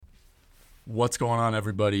What's going on,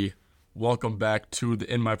 everybody? Welcome back to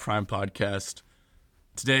the In My Prime podcast.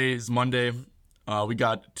 Today is Monday. We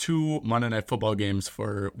got two Monday Night Football games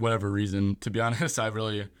for whatever reason. To be honest, I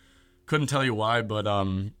really couldn't tell you why, but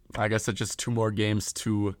I guess it's just two more games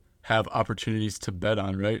to have opportunities to bet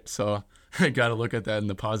on, right? So I got to look at that in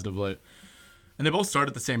the positive light. And they both start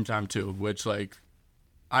at the same time too, which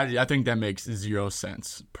I think that makes zero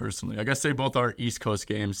sense personally. I guess they both are East Coast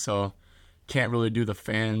games, so can't really do the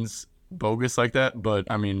fans bogus like that. But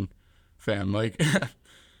I mean, fam,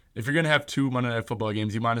 if you're gonna have two Monday Night Football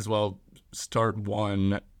games, you might as well start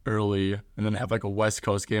one early and then have like a West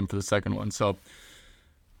Coast game for the second one. So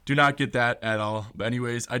do not get that at all. But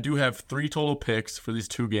anyways, I do have three total picks for these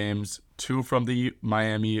two games: two from the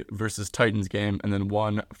Miami versus Titans game, and then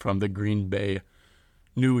one from the Green Bay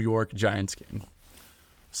New York Giants game.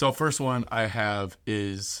 So first one I have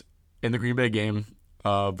is in the Green Bay game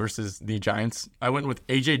versus the Giants. I went with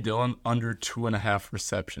A.J. Dillon under 2.5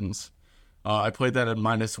 receptions. I played that at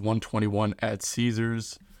minus 121 at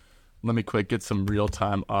Caesars. Let me quick get some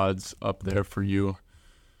real-time odds up there for you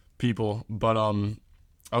people. But,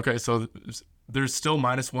 okay, so there's still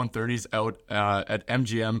minus 130s out at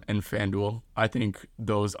MGM and FanDuel. I think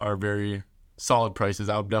those are very solid prices.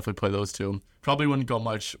 I would definitely play those two. Probably wouldn't go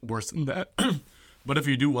much worse than that. But if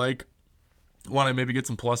you do want to maybe get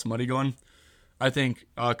some plus money going, I think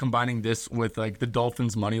combining this with the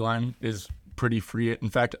Dolphins money line is pretty free. In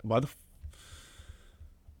fact, why the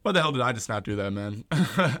hell did I just not do that, man?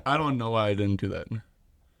 I don't know why I didn't do that.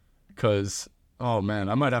 Because, oh man,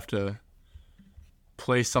 I might have to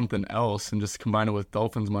play something else and just combine it with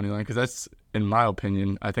Dolphins money line. Because that's, in my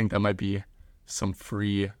opinion, I think that might be some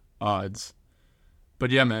free odds.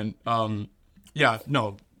 But yeah, man.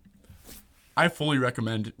 I fully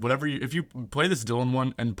recommend if you play this Dillon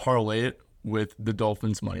one and parlay it with the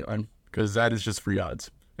Dolphins money line, because that is just free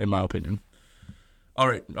odds, in my opinion. All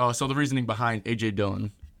right, so the reasoning behind A.J.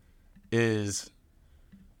 Dillon is,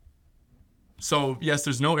 so yes,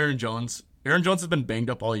 there's no Aaron Jones. Aaron Jones has been banged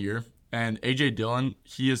up all year, and A.J. Dillon,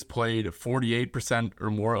 he has played 48% or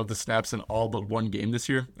more of the snaps in all but one game this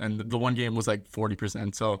year, and the one game was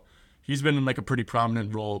 40%, so he's been in a pretty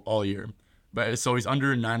prominent role all year. But so he's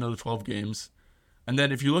under in 9 out of 12 games. And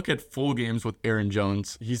then if you look at full games with Aaron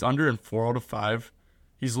Jones, he's under in 4 out of 5.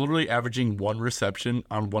 He's literally averaging 1 reception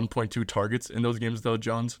on 1.2 targets in those games, though,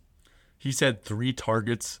 Jones. He's had 3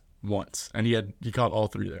 targets once, and he caught all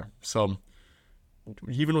 3 there. So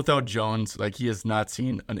even without Jones, he has not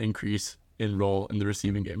seen an increase in role in the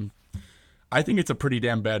receiving game. I think it's a pretty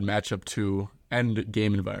damn bad matchup to end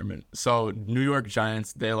game environment. So New York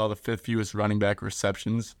Giants, they allow the 5th fewest running back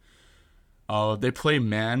receptions. They play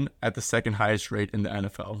man at the second highest rate in the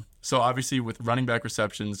NFL. So obviously with running back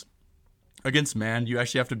receptions against man, you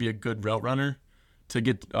actually have to be a good route runner to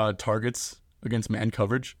get targets against man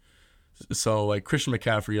coverage. So Christian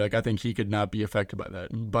McCaffrey, I think he could not be affected by that.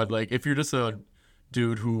 But if you're just a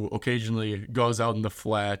dude who occasionally goes out in the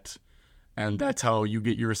flat and that's how you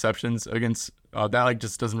get your receptions against, that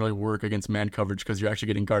just doesn't really work against man coverage because you're actually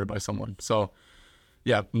getting guarded by someone. So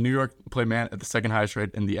yeah, New York play man at the second highest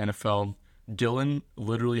rate in the NFL. Dillon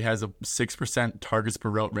literally has a 6% targets per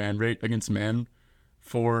route ran rate against man.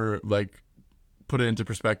 For put it into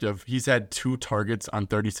perspective, he's had 2 targets on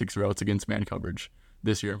 36 routes against man coverage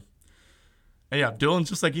this year. And yeah, Dillon's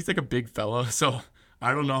just he's a big fella, so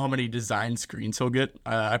I don't know how many design screens he'll get.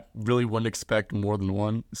 I really wouldn't expect more than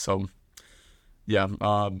one. So yeah,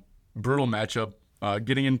 brutal matchup.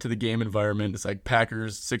 Getting into the game environment, it's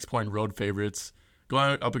Packers 6-point road favorites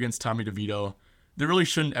going up against Tommy DeVito. There really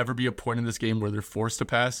shouldn't ever be a point in this game where they're forced to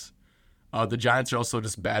pass. The Giants are also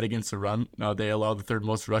just bad against the run. They allow the 3rd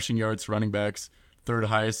most rushing yards to running backs, 3rd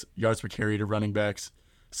highest yards per carry to running backs.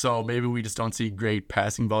 So maybe we just don't see great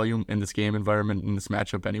passing volume in this game environment in this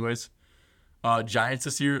matchup anyways. Giants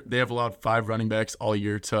this year, they have allowed 5 running backs all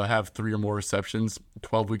year to have 3 or more receptions,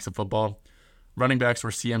 12 weeks of football. Running backs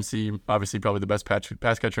were CMC, obviously probably the best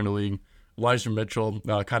pass catcher in the league. Elijah Mitchell,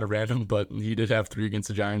 kind of random, but he did have 3 against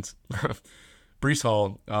the Giants. Breece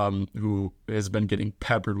Hall, who has been getting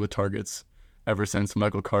peppered with targets ever since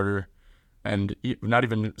Michael Carter, and not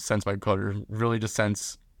even since Michael Carter, really just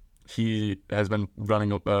since he has been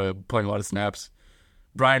playing a lot of snaps.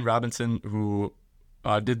 Brian Robinson, who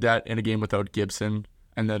did that in a game without Gibson,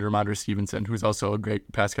 and then Ramondre Stevenson, who's also a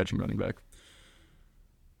great pass-catching running back.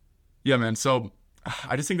 Yeah, man, so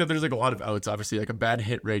I just think that there's a lot of outs, obviously, a bad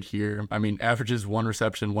hit rate here. I mean, averages 1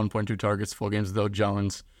 reception, 1.2 targets, full games without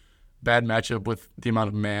Jones. Bad matchup with the amount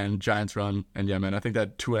of man Giants run. And yeah, man, I think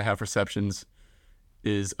that 2.5 receptions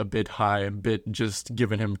is a bit high, a bit just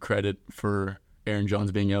giving him credit for Aaron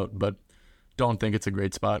Jones being out. But don't think it's a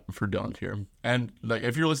great spot for Dylan here. And like,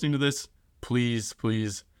 if you're listening to this, please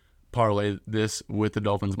parlay this with the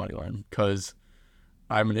Dolphins money line, because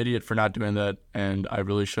I'm an idiot for not doing that, and I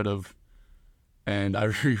really should have, and I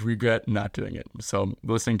regret not doing it. So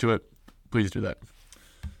listening to it, please do that.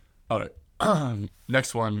 All right.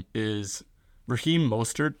 Next one is Raheem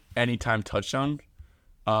Mostert anytime touchdown.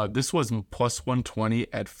 This was plus 120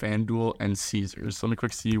 at FanDuel and Caesars. So let me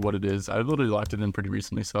quick see what it is. I literally locked it in pretty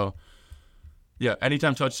recently. So yeah,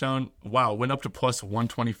 anytime touchdown. Wow, went up to plus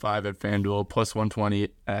 125 at FanDuel, plus 120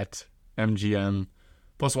 at MGM,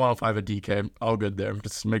 plus 105 at DK. All good there.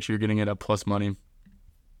 Just make sure you're getting it at plus money.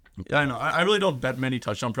 Yeah, I know. I really don't bet many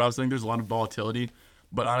touchdown props. I think there's a lot of volatility.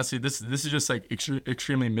 But honestly, this is just like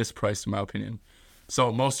extremely mispriced in my opinion.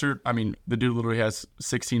 So Mostert, I mean, the dude literally has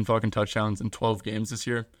 16 fucking touchdowns in 12 games this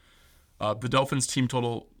year. The Dolphins team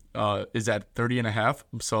total is at 30.5,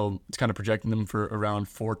 so it's kind of projecting them for around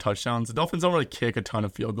 4 touchdowns. The Dolphins don't really kick a ton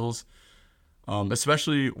of field goals,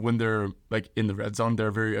 especially when they're like in the red zone. They're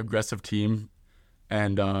a very aggressive team,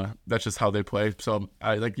 and that's just how they play. So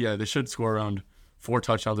they should score around 4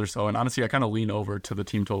 touchdowns or so. And honestly, I kind of lean over to the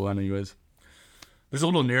team total anyways. There's a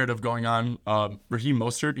little narrative going on. Raheem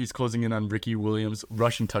Mostert, he's closing in on Ricky Williams'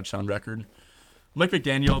 rushing touchdown record. Mike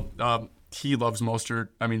McDaniel, he loves Mostert.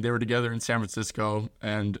 I mean, they were together in San Francisco,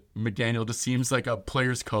 and McDaniel just seems like a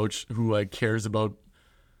player's coach who like cares about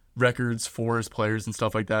records for his players and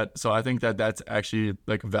stuff like that. So I think that that's actually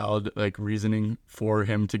like valid like reasoning for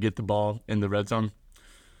him to get the ball in the red zone.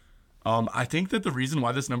 I think that the reason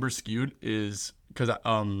why this number is skewed is because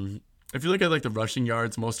if you look at like the rushing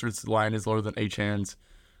yards, Mostert's line is lower than Achane's.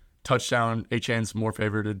 Touchdown, Achane's more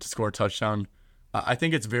favored to score a touchdown. I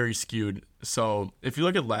think it's very skewed. So if you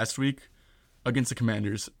look at last week against the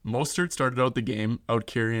Commanders, Mostert started out the game out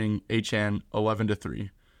carrying Achane 11-3.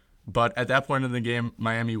 But at that point in the game,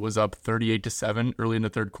 Miami was up 38-7 early in the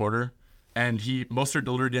third quarter, and Mostert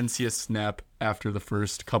literally didn't see a snap after the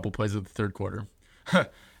first couple plays of the third quarter.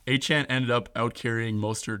 Achane ended up out carrying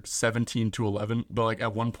Mostert 17-11, but like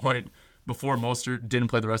at one point before Mostert didn't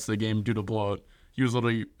play the rest of the game due to blowout, he was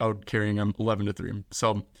literally out carrying him 11-3.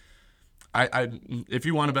 So I if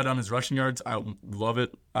you want to bet on his rushing yards, I love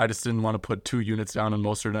it. I just didn't want to put 2 units down on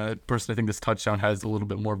Mostert. I personally think this touchdown has a little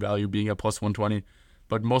bit more value being at plus 120,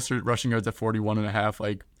 but Mostert rushing yards at 41.5,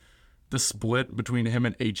 like the split between him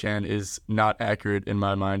and Achane is not accurate in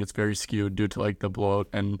my mind. It's very skewed due to like the blowout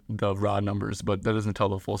and the raw numbers, but that doesn't tell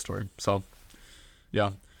the full story. So,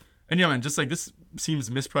 yeah. And yeah, man, just like this seems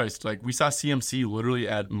mispriced. Like we saw CMC literally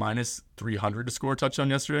at minus 300 to score a touchdown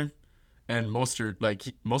yesterday, and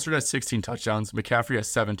Mostert has 16 touchdowns. McCaffrey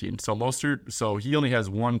has 17. So he only has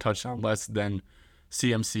 1 touchdown less than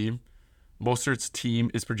CMC. Mostert's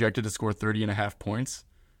team is projected to score 30.5 points.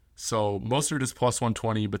 So Mostert is plus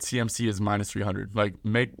 120, but CMC is minus 300.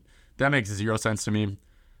 That makes 0 sense to me.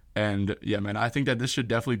 And yeah, man, I think that this should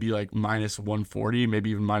definitely be like minus 140,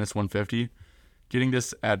 maybe even minus 150. Getting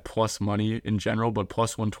this at plus money in general, but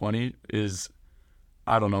plus 120 is,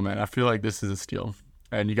 I don't know, man. I feel like this is a steal.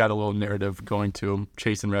 And you got a little narrative going to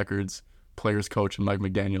chasing records, players coach, and Mike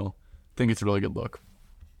McDaniel. I think it's a really good look.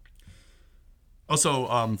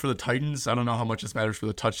 Also, for the Titans, I don't know how much this matters for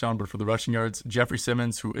the touchdown, but for the rushing yards, Jeffrey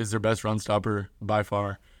Simmons, who is their best run stopper by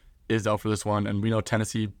far, is out for this one. And we know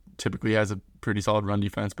Tennessee typically has a pretty solid run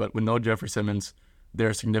defense, but with no Jeffrey Simmons,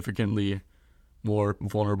 they're significantly more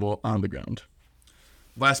vulnerable on the ground.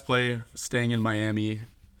 Last play, staying in Miami,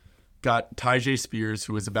 got Tyjae Spears,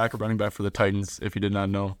 who is a backup running back for the Titans, if you did not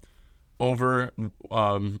know, over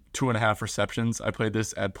 2.5 receptions. I played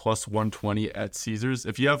this at plus 120 at Caesars.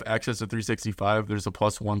 If you have access to 365, there's a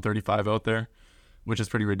plus 135 out there, which is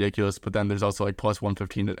pretty ridiculous. But then there's also like plus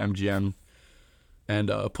 115 at MGM and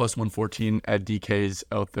plus 114 at DK's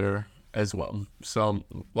out there as well. So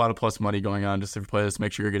a lot of plus money going on. Just if you play this,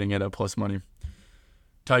 make sure you're getting it at plus money.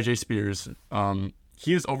 Tyjae Spears,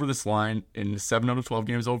 he is over this line in 7 out of 12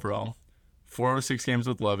 games overall, 4 out of 6 games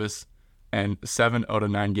with Levis, and 7 out of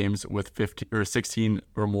 9 games with 15 or 16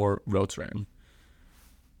 or more routes ran.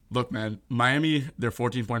 Look, man, Miami, they're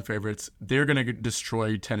 14-point favorites. They're going to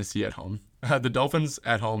destroy Tennessee at home. The Dolphins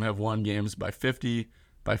at home have won games by 50,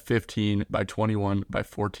 by 15, by 21, by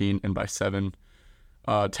 14, and by 7.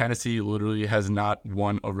 Tennessee literally has not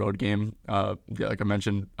won a road game. Like I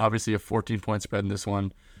mentioned, obviously a 14-point spread in this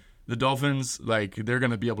one. The Dolphins, they're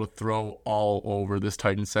going to be able to throw all over this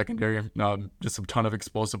Titans secondary. Just a ton of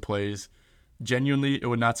explosive plays. Genuinely, it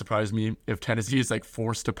would not surprise me if Tennessee is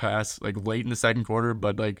forced to pass late in the second quarter,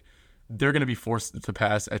 but they're going to be forced to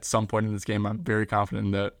pass at some point in this game. I'm very confident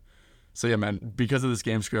in that. So yeah, man, because of this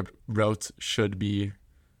game script, routes should be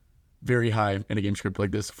very high in a game script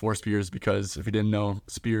like this for Spears, because if you didn't know,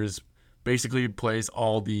 Spears basically plays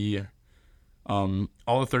all the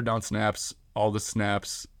third down snaps, all the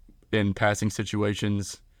snaps in passing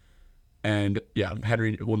situations, and yeah,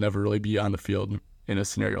 Henry will never really be on the field in a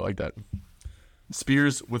scenario like that.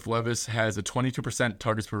 Spears with Levis has a 22%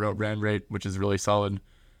 targets per route ran rate, which is really solid.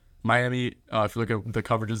 Miami, if you look at the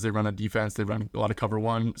coverages they run on defense, they run a lot of cover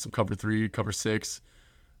 1, some cover 3, cover 6.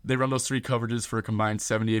 They run those 3 coverages for a combined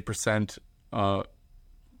 78%.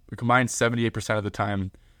 Combined 78% of the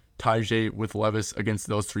time. Tajay with Levis against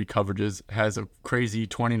those 3 coverages has a crazy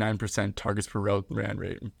 29% targets per route ran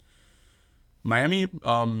rate. Miami, if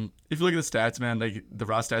you look at the stats, man, like the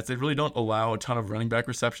raw stats, they really don't allow a ton of running back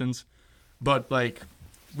receptions. But like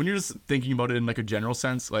when you're just thinking about it in like a general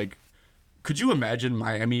sense, like could you imagine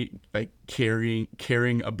Miami like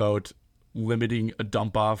caring about limiting a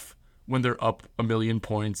dump off when they're up 1 million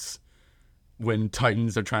points, when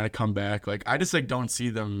Titans are trying to come back? Like I just like don't see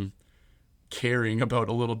them caring about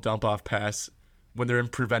a little dump off pass when they're in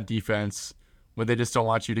prevent defense, when they just don't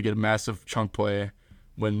want you to get a massive chunk play,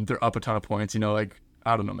 when they're up a ton of points, like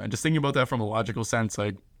I don't know, man. Just thinking about that from a logical sense,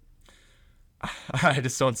 like I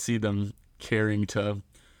just don't see them caring to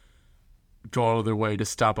go out of their way to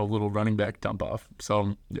stop a little running back dump off.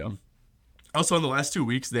 So yeah. Also, in the last 2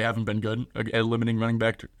 weeks, they haven't been good at limiting running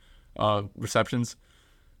back receptions.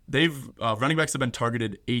 Running backs have been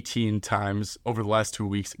targeted 18 times over the last 2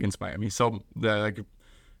 weeks against Miami. So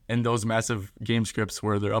in those massive game scripts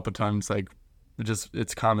where they're up a ton,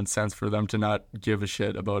 it's common sense for them to not give a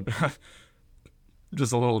shit about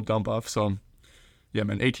just a little dump off. So yeah,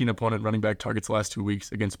 man, 18 opponent running back targets the last 2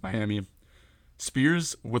 weeks against Miami.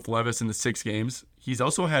 Spears with Levis in the 6 games, he's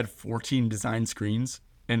also had 14 design screens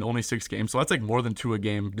in only 6 games. So that's like more than 2 a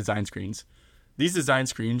game design screens. These design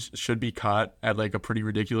screens should be caught at like a pretty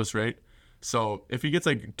ridiculous rate. So if he gets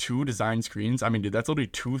like 2 design screens, I mean, dude, that's only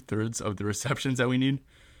 2/3 of the receptions that we need.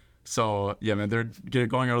 So yeah, man, they're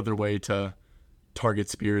going out of their way to target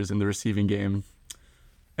Spears in the receiving game.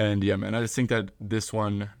 And yeah, man, I just think that this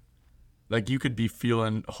one, like you could be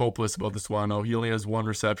feeling hopeless about this one. Oh, he only has 1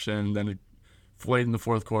 reception, then late in the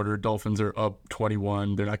fourth quarter, Dolphins are up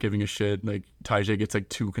 21. They're not giving a shit. Like Tajay gets like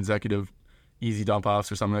 2 consecutive easy dump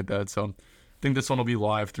offs or something like that. So I think this one will be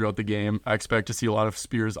live throughout the game. I expect to see a lot of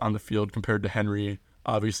Spears on the field compared to Henry,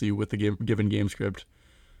 obviously with the given game script.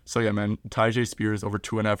 So yeah, man, Tajay Spears over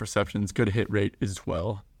 2.5 receptions, good hit rate as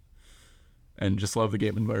well. And just love the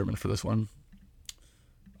game environment for this one.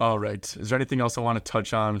 All right. Is there anything else I want to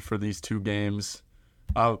touch on for these 2 games?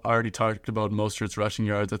 I already talked about Mostert's rushing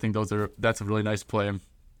yards. I think that's a really nice play.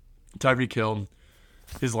 Tyreek Hill,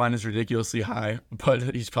 his line is ridiculously high,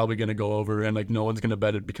 but he's probably going to go over, and like no one's going to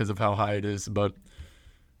bet it because of how high it is. But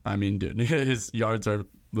I mean, dude, his yards are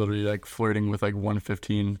literally like flirting with like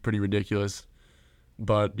 115, pretty ridiculous.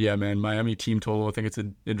 But yeah, man, Miami team total, I think it's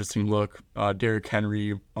an interesting look. Derrick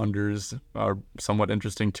Henry unders are somewhat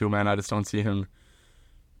interesting too, man. I just don't see him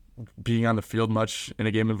being on the field much in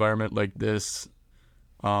a game environment like this.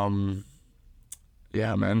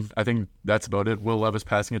 Yeah, man, I think that's about it. Will Levis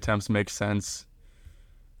passing attempts make sense.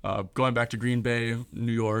 Going back to Green Bay,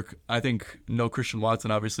 New York, I think no Christian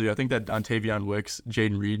Watson, obviously. I think that Dontavion Wicks,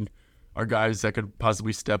 Jaden Reed are guys that could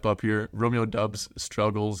possibly step up here. Romeo Doubs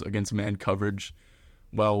struggles against man coverage,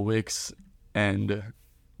 while Wicks and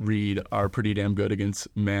Reed are pretty damn good against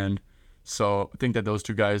man. So I think that those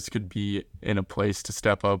 2 guys could be in a place to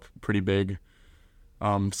step up pretty big.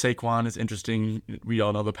 Saquon is interesting. We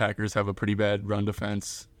all know the Packers have a pretty bad run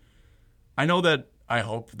defense. I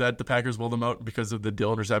hope that the Packers will them out because of the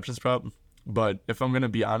Dillon receptions prop. But if I'm going to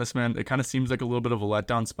be honest, man, it kind of seems like a little bit of a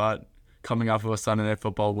letdown spot coming off of a Sunday Night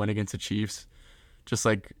Football win against the Chiefs. Just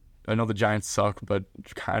like, I know the Giants suck, but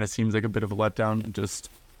it kind of seems like a bit of a letdown. Just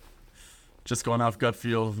going off gut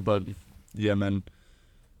feel. But yeah, man,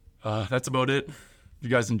 that's about it. If you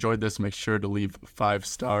guys enjoyed this, make sure to leave 5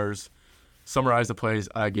 stars. Summarize the plays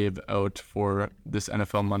I gave out for this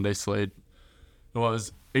NFL Monday slate. It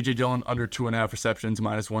was A.J. Dillon under 2.5 receptions,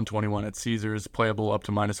 -121 at Caesars, playable up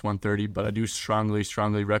to -130, but I do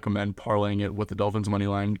strongly recommend parlaying it with the Dolphins money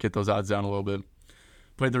line. Get those odds down a little bit.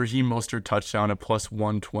 Played the Raheem Mostert touchdown at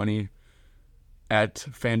 +120 at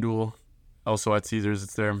FanDuel, also at Caesars.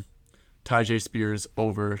 It's there. Tajay Spears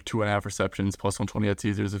over 2.5 receptions, +120 at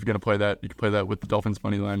Caesars. If you're going to play that, you can play that with the Dolphins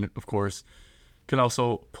money line, of course. Can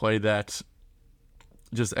also play that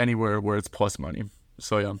just anywhere where it's plus money.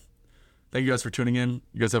 So yeah, thank you guys for tuning in.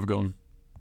 You guys have a good one.